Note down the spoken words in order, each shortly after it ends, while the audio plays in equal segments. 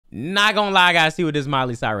Not gonna lie, I gotta see what this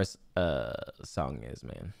Miley Cyrus song is,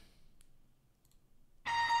 man.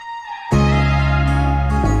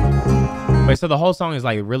 Wait, so the whole song is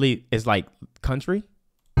like really is like country?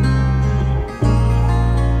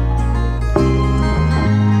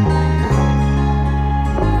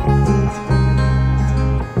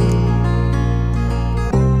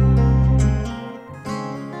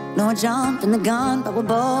 No jump in the gun, but we're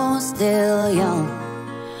both still young.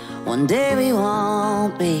 One day we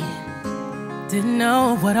won't be. Didn't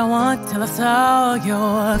know what I want till I saw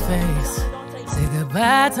your face. Say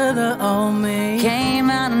goodbye to the old me.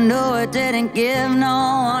 Came out of nowhere, didn't give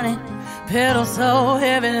no warning. Pedal so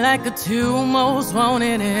heavy like the two most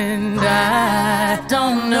wanted. And I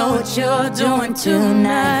don't know what you're doing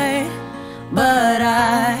tonight, but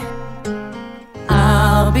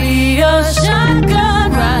I'll be your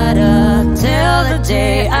shotgun rider till the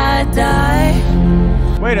day I die.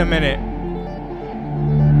 Wait a minute.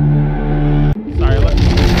 Sorry,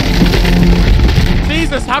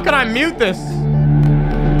 Jesus, how can I mute this?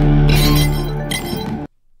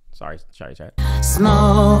 Sorry, chat.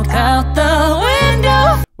 Smoke out the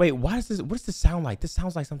window. Wait, why is this? What does this sound like? This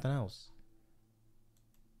sounds like something else.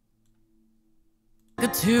 The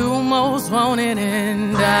two most wanted,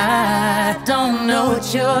 and I don't know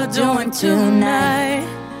what you're doing tonight,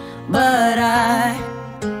 but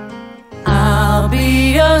I'll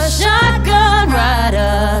be your shotgun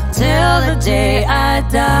rider till the day I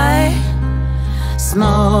die.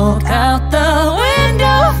 Smoke out the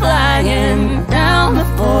window, flying down the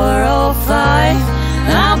 405.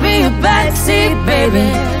 I'll be a backseat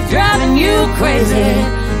baby, driving you crazy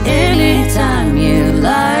anytime you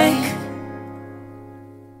like.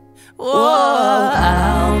 Whoa,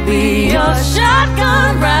 I'll be your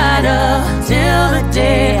shotgun rider till the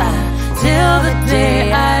day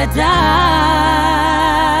I die.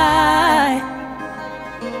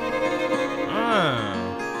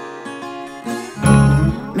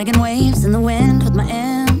 Making waves in the wind with my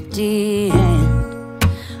empty hand,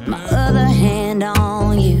 my other hand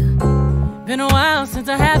on you. Been a while since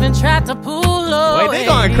I haven't tried to pull away. Wait, they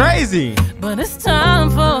going crazy. But it's time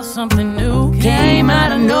for something new. Came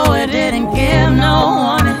out of nowhere, didn't give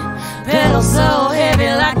no warning. Pedal so heavy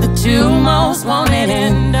like the two most wanted.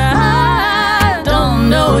 And I don't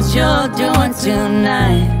know what you're doing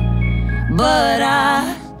tonight, but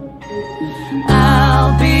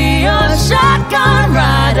I'll be your shotgun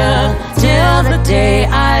rider till the day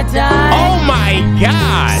I die. Oh my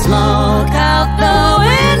God! Smoke out the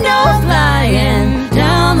window, flying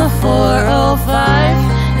down the 405.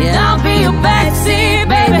 Yeah, I'll be your backseat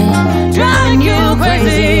baby, driving you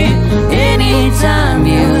crazy anytime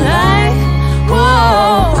you like.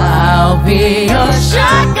 Whoa, I'll be your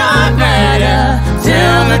shotgun rider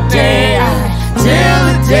till the day I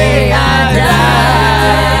die.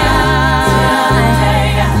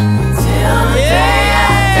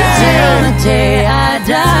 Till the day I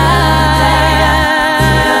die.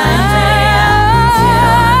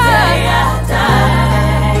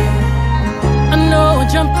 I know we're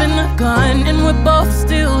jumping the gun and we're both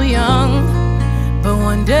still young, but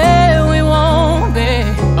one day we won't be.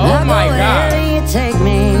 Oh my God! The way you take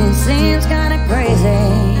me seems kind of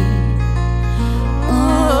crazy.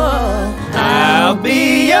 Ooh, I'll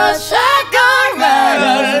be your shotgun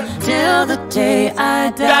rider till the day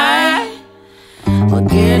I die. We're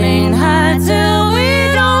getting high till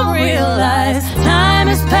we don't realize time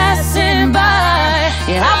is passing by.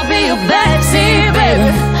 Yeah, I'll be your backseat baby,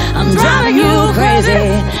 I'm driving you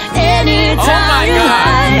crazy anytime you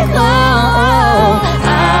like. Oh,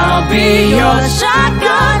 I'll be your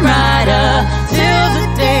shotgun rider till the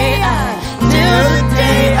day I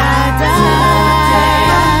die.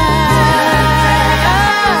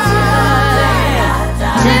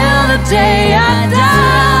 Till the day I die.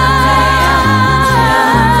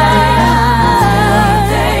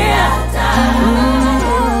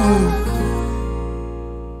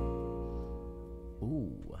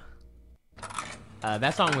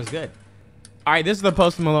 That song was good. All right, this is the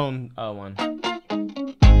Post Malone one.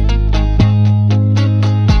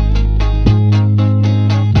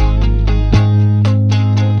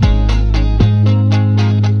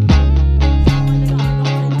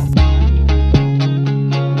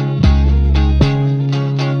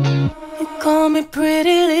 You call me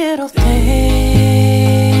pretty little thing,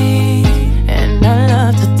 and I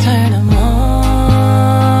love to turn them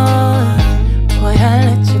on. Boy, I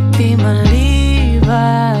let you be my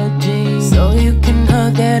so you can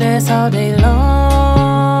hug that ass all day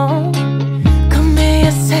long. Come here,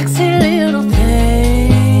 you sexy little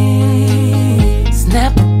thing.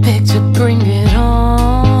 Snap a picture, bring it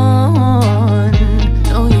on.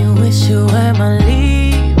 Know you wish you were my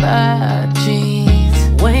Levi's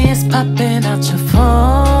popping out your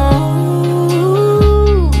phone.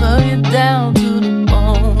 Love you down to the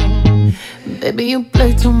bone. Baby, you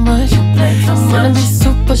play too much. I'm gonna be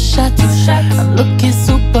super shot. I'm looking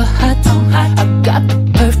super hot. I got the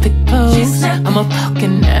perfect pose. I'm a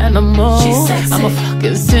fucking animal. I'm a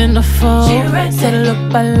fucking centerfold. Said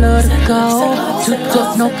look, I love to go. Too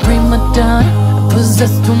good, no prima donna.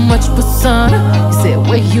 Possess too much persona. You said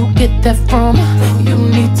where you get that from? You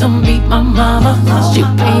need to meet my mama. She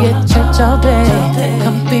be at church all day.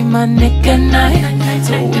 Come be my nigga night,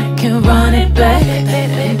 so we can run it back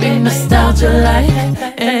and be nostalgia-like.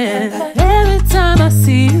 And every time I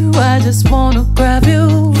see you, I just wanna grab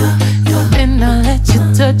you. And I let you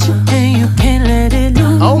touch you, and you can't let it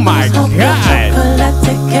loose. Oh my God!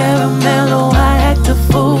 Chocolate caramel, oh I act a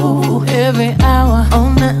fool. Every hour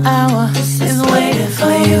on the hour is waiting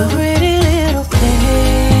for you. Pretty little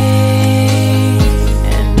thing,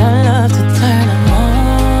 and I love to turn them on.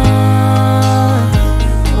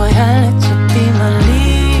 Boy, I let you be my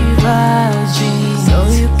Levi's jeans, so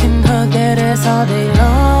you can hug that ass all day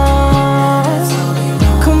long.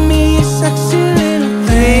 Come me a sexy little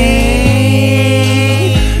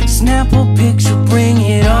thing. Snap a picture, bring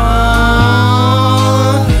it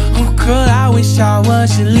on. Oh girl, I wish I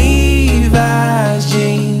was your Levi's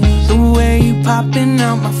jeans. The way you popping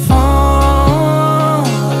out my phone,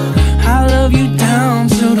 I love you down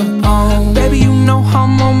to the bone. Baby, you know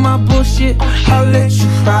I'm on my bullshit, I'll let you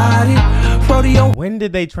ride it. Rodeo. When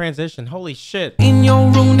did they transition? Holy shit. In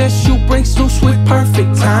your room, that shoe breaks loose with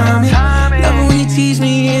perfect timing. Love it when you tease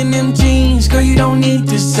me in them jeans. Girl, you don't need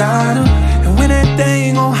designer. And when that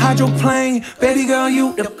thing on hydroplane, baby girl,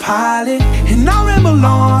 you the pilot. And I ramble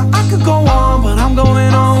on, I could go on, but I'm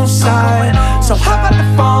going on side. So hop out the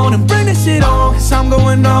phone and bring this shit on, cause I'm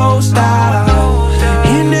going no style.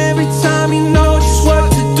 And every time you know just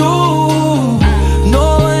what to do.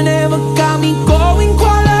 No one ever got me going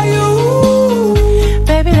quite like you.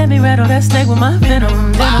 Baby, let me rattle that snake with my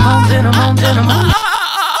venom. Venom on venom on venom on.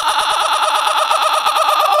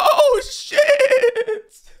 Oh shit!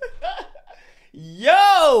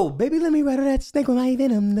 Yo, baby, let me rattle that snake with my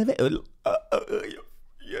venom.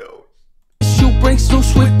 Yo. Shoe breaks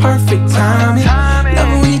loose with perfect timing. Love it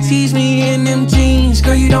when you tease me in them jeans.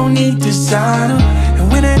 Girl, you don't need designer. And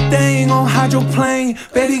when that thing on hydroplane,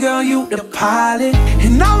 baby girl, you the pilot.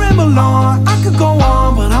 And I ramble on, I could go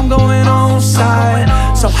on, but I'm going on side.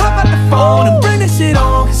 So hop out the phone and bring this shit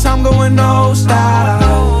on, cause I'm going no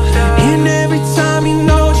style. And every time you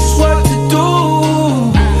know just what to do.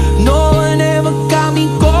 No one ever got me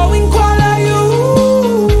going quite like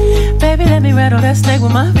you. Baby, let me rattle that snake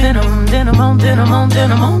with my venom. Denim on denim on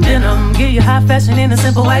denim on denim. Give you high fashion in a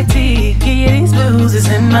simple white tee. Give you these blues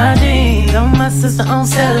in my jeans. On my sister on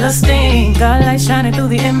Celestine. Got light shining through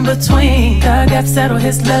the in-between. God got settled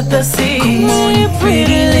his leather seats. Come on, you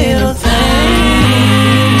pretty little thing.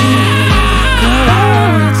 Girl, I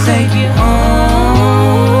wanna take you home.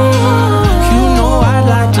 You know I'd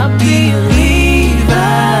like to be a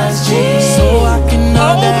Levi's jeans, so I can know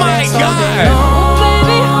Oh that my it's all God. day long.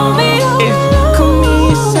 Come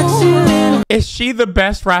here, sexy little. Is she the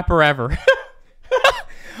best rapper ever?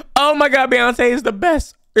 Oh my God, Beyonce is the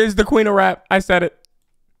best. Is the queen of rap. I said it.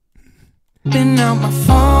 Been out my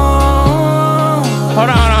phone. Hold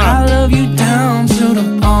on. I love you down to the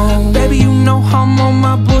bone. Baby, you know I'm on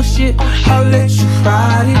my bullshit, I'll let you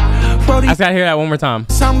ride it. I just gotta hear that one more time.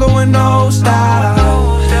 I'm going no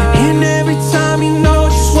style. And every time you know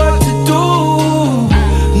just what to do.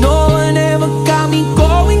 No one ever got me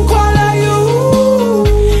going quite like you.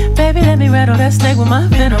 Baby, let me rattle that snake with my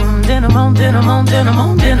venom. Denim on denim on denim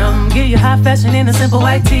on denim. Give you high fashion in a simple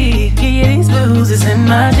white tee. Give you these blues in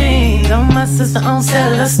my jeans. On my sister on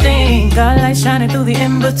Celestine. Got light shining through the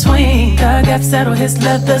in-between. God got settled his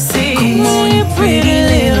leather seats. Come on, you pretty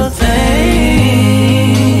little thing.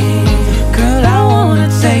 Girl, I wanna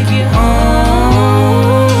take you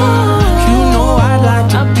home. You know I'd like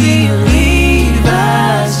to be a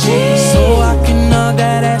Levi's jeans, so I can hug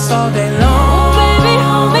that ass all day long.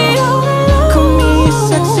 Come here,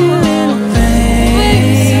 sexy little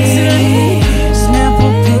thing. Snap a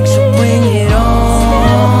picture, bring it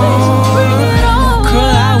on.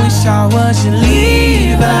 Girl, I wish I was your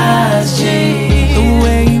Levi's jeans. The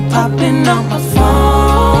way you popping out my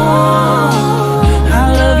phone,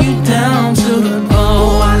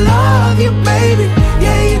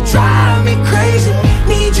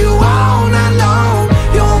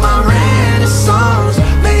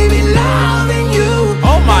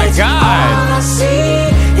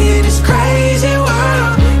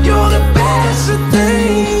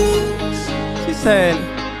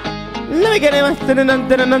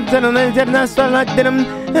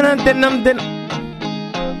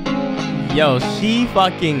 Yo, she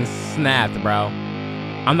fucking snapped, bro.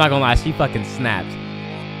 I'm not gonna lie, she fucking snapped.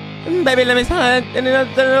 Baby, let me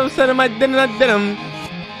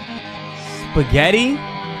spaghetti.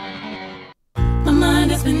 My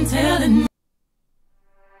mind has been telling me.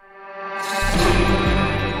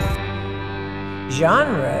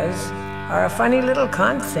 Genres are a funny little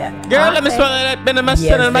concept. Girl, let me swallow that.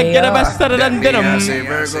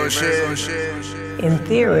 In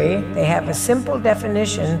theory, they have a simple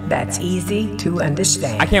definition that's easy to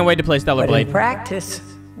understand. I can't wait to play Stellar But Blade. in practice,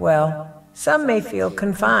 well, some may feel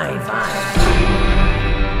confined.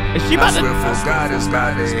 Is she about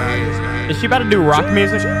to do rock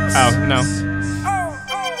music? Oh, no.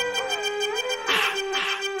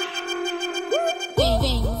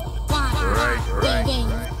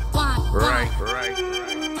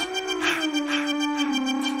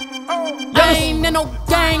 I ain't in no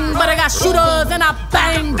gang, but I got shooters and I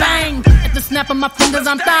bang, bang. At the snap of my fingers,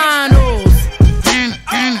 I'm Thanos.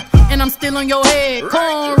 And I'm still on your head,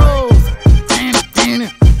 cornrows.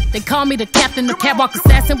 They call me the captain, the catwalk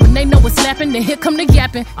assassin. When they know it's slapping, then here come the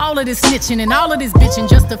yapping. All of this snitching and all of this bitching.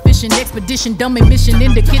 Just a fishing expedition, dumb mission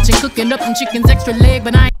in the kitchen. Cooking up some chicken's extra leg,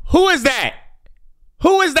 but I ain't. Who is that?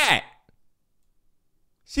 Who is that?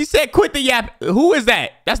 She said quit the yap. Who is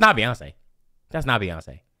that? That's not Beyonce. That's not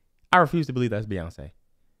Beyonce. I refuse to believe that's Beyonce.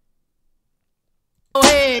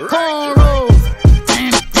 Head, cornrows.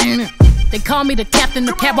 They call me the captain,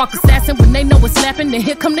 the catwalk assassin. When they know it's slapping, then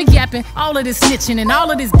here come the yapping. All of this snitching and all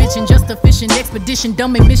of this bitching. Just a fishing expedition,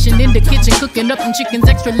 dumb mission in the kitchen. Cooking up some chicken's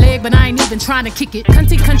extra leg, but I ain't even trying to kick it.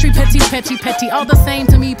 Cunty, country, petty, petty, petty. All the same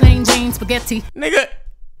to me, plain Jane spaghetti. Nigga.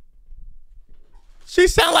 She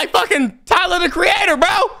sound like fucking Tyler the Creator,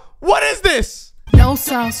 bro. What is this? No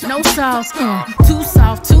sauce, no sauce. Too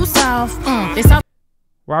soft, too soft. They soft.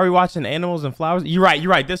 Why are we watching Animals and Flowers? You're right,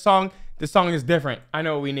 you're right. This song is different. I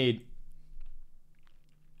know what we need.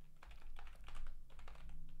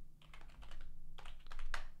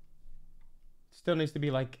 Still needs to be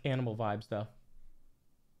like animal vibes though.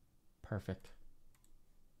 Perfect.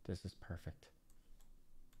 This is perfect.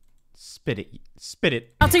 Spit it. Spit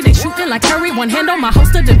it. I'll take they shooting like Curry. One hand on my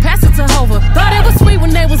holster, then pass it to Hova. Thought it was sweet when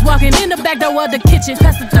they was walking in the back door of the kitchen.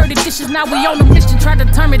 Past the 30 dishes, now we on the mission. Tried to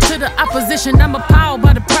turn me to the opposition. I'm appalled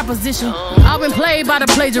by the proposition. I've been played by the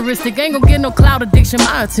plagiaristic. Ain't gon' get no cloud addiction.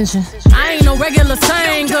 My attention. I ain't no regular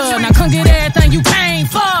singer. Now come get everything you came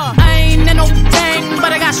for. I ain't in no gang,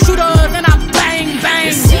 but I got shooters and I bang,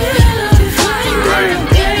 bang.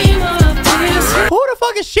 Who the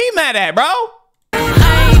fuck is she mad at, bro?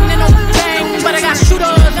 But I got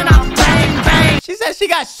shooters and I bang, bang. She said she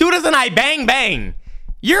got shooters and I bang, bang.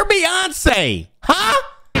 You're Beyonce, huh?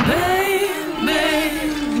 Bang,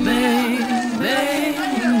 bang, bang, bang,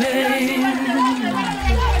 bang.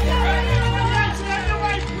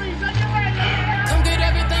 Come get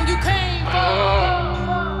everything you came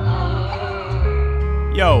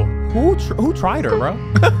for. Yo, who tried her, bro?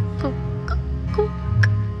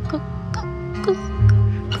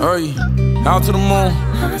 Hey, out to the moon,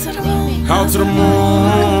 out to the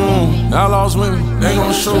moon. Outlaws women, they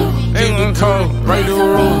gon' shoot, they gon' call, right to the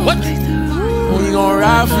road. What? We gon'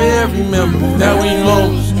 ride for every member that we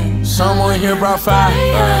lose. Someone here brought fire,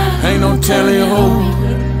 ain't no telling who.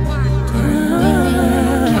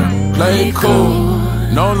 Play it cool,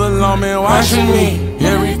 know the lawman watching me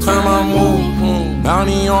every time I move.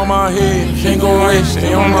 Bounty on my head, can't go away,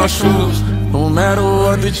 stay on my shoes. No matter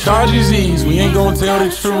what the charges is, we ain't gonna tell the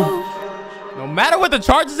truth. No matter what the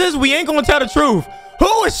charges is, we ain't gonna tell the truth.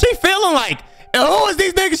 Who is she feeling like? And who is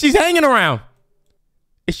these niggas she's hanging around?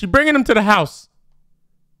 Is she bringing them to the house?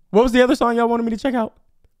 What was the other song y'all wanted me to check out?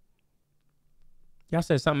 Y'all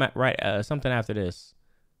said something something after this.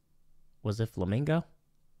 Was it Flamingo?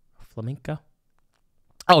 Flamenco?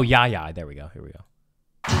 Oh, yeah. There we go. Here we go.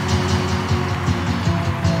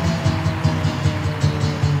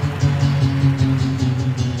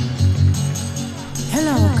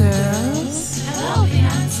 Hello, girls. Hello,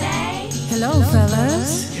 Beyonce. Hello,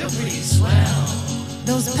 fellas. You're pretty swell.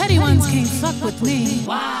 Those petty ones can't fuck with me.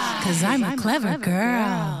 Why? Cause I'm a clever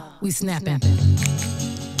girl. We snapping.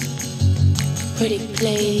 Pretty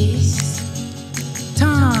please.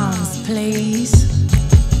 Tom's place.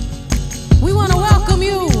 We wanna welcome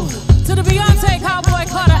you to the Beyonce Cowboy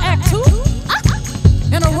Carter Act 2.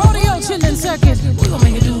 And a rodeo chillin' circuit. We gon'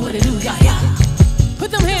 make it do what it do, yeah. Put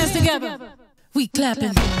them hands together. We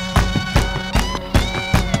clapping.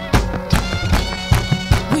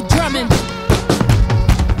 We drumming.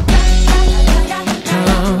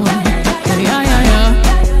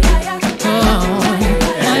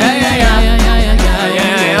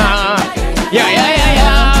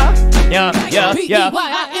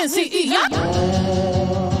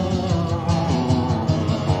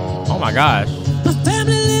 my gosh. My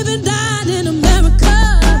family living died in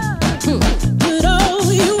America. Good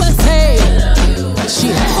old USA.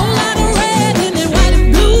 Shit, whole lot of red and then white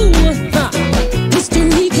and blue.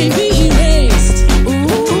 History can't be erased.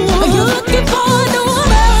 Ooh, are you looking for a new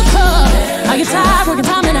America? Are you tired working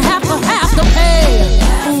time and a half for half the pay?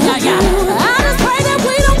 Yeah. I just pray that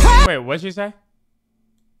we don't crash. Wait, what'd she say?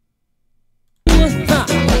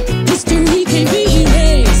 History can't be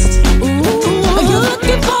erased. Ooh, are you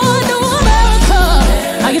looking for a new America?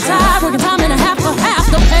 Are you tired working time and a half for half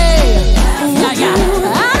the pay? Yeah. I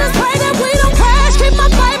just pray that we don't crash. Keep my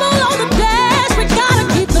Bible on the dash. We gotta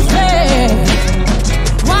keep the faith.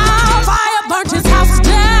 Wildfire burnt his house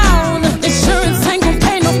down. Insurance ain't gonna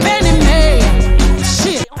pay no Fannie Mae.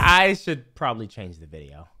 Shit. I should probably change the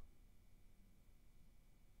video.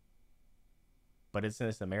 But isn't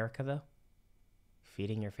this America though?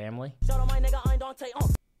 Feeding your family?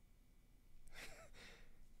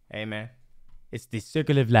 Hey man, it's the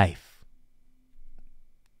circle of life.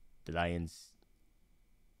 The lions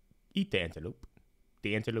eat the antelope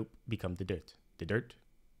become the dirt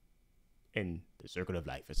in the circle of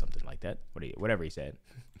life or something like that. Whatever he said.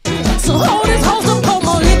 So hold his hose up, pour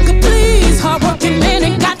more liquor, please. Hard-working man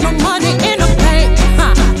ain't got no money in the bank.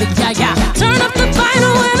 Yeah. Turn up the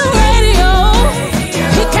vinyl and the radio.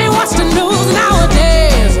 He can't watch the news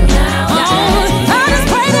nowadays. I just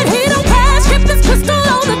pray that he don't crash. Keep this crystal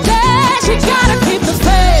on the dash. He gotta keep the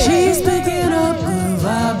faith. She's picking up good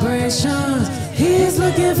vibrations. He's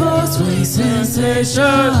looking for sweet sensations.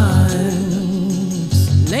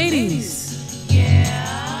 Ladies.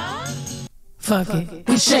 Yeah. Fuck it.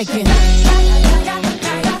 We shaking.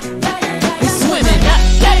 We swimming. Yeah.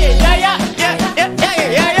 We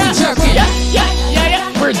jerking.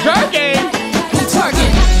 Yeah. We're jerking. We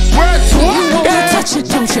twerking. We're You wanna twerking. touch it,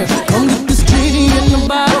 don't you? Come get this genie in the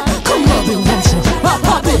bottle. Come rub it, won't you? I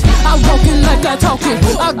pop it. I walk it like I talk it.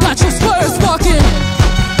 I got your spurs walking.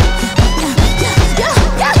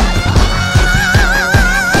 Yeah.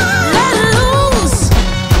 Let it loose.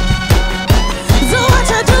 So what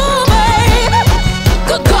you do, babe?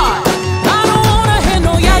 Good God. I don't wanna hear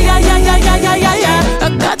no yeah. I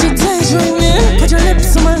got you daydreaming. Put your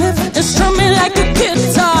lips on my lips and strum me like a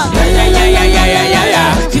guitar.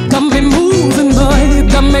 Yeah. You got me moving, boy. You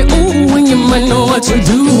got me ooh, and you might know what you're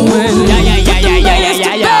doing. Yeah.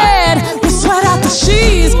 We sweat out the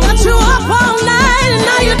sheets, got you up all night, and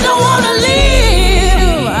now you don't wanna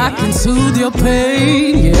leave. I can soothe your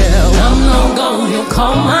pain, yeah. When I'm long gone, you'll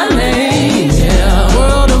call my name, yeah.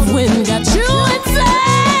 World of wind got you insane.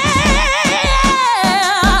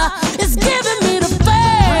 It's giving me the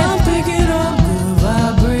faith. I'm picking up good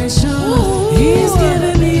vibration. He's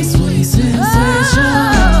giving me sweet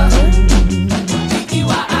sensation.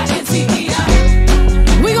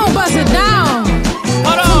 We gon' bust it down.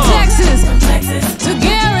 From Texas to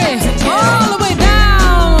Gary, all the way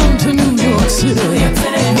down to New York City.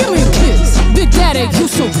 Give me a kiss, Big Daddy, you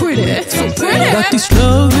so pretty. Got these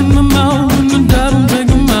slugs in my mouth and the dad don't take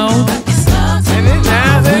them out.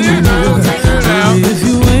 If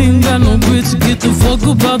you ain't got no grits, get the fuck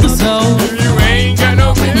about this house.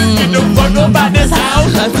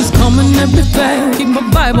 Life is coming every day. Keep my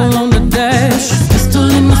Bible on the dash. Pistol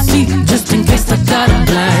in the seat, just in case I got a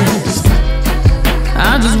blast.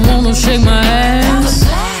 I just wanna shake my ass.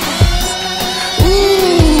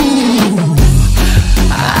 Ooh,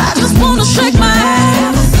 I just wanna shake my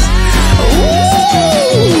ass.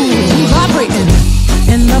 Ooh, vibrating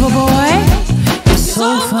and lover boy, it's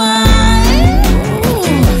so fine.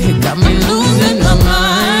 Ooh, you got me losing my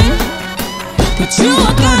mind, but you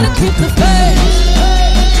are gonna keep the faith.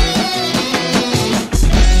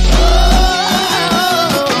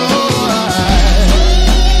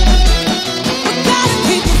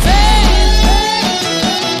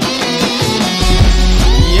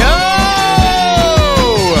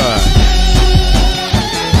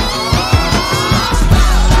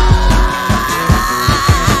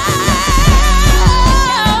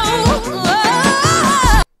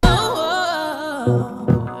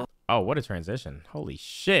 Oh, what a transition. Holy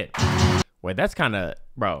shit. Wait, that's kind of...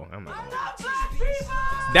 Bro, I'm not gonna...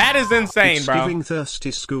 That is insane, It's bro. giving thirsty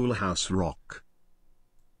schoolhouse rock.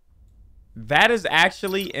 That is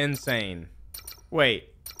actually insane.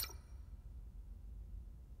 Wait.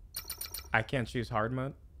 I can't choose hard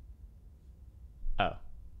mode? Oh.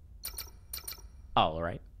 All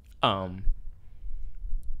right. Yo,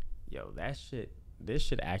 that shit... This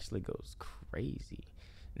shit actually goes crazy.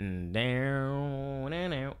 That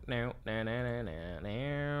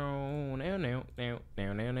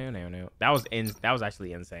was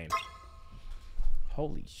actually insane.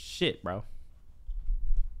 Holy shit, bro.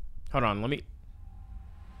 Hold on, let me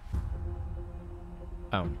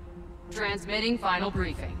Oh. Transmitting final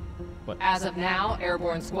briefing. What? As of now,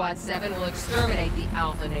 Airborne Squad 7 will exterminate the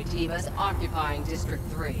Alpha Nativas occupying District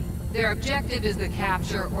 3. Their objective is the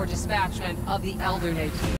capture or dispatchment of the Elder Nativa.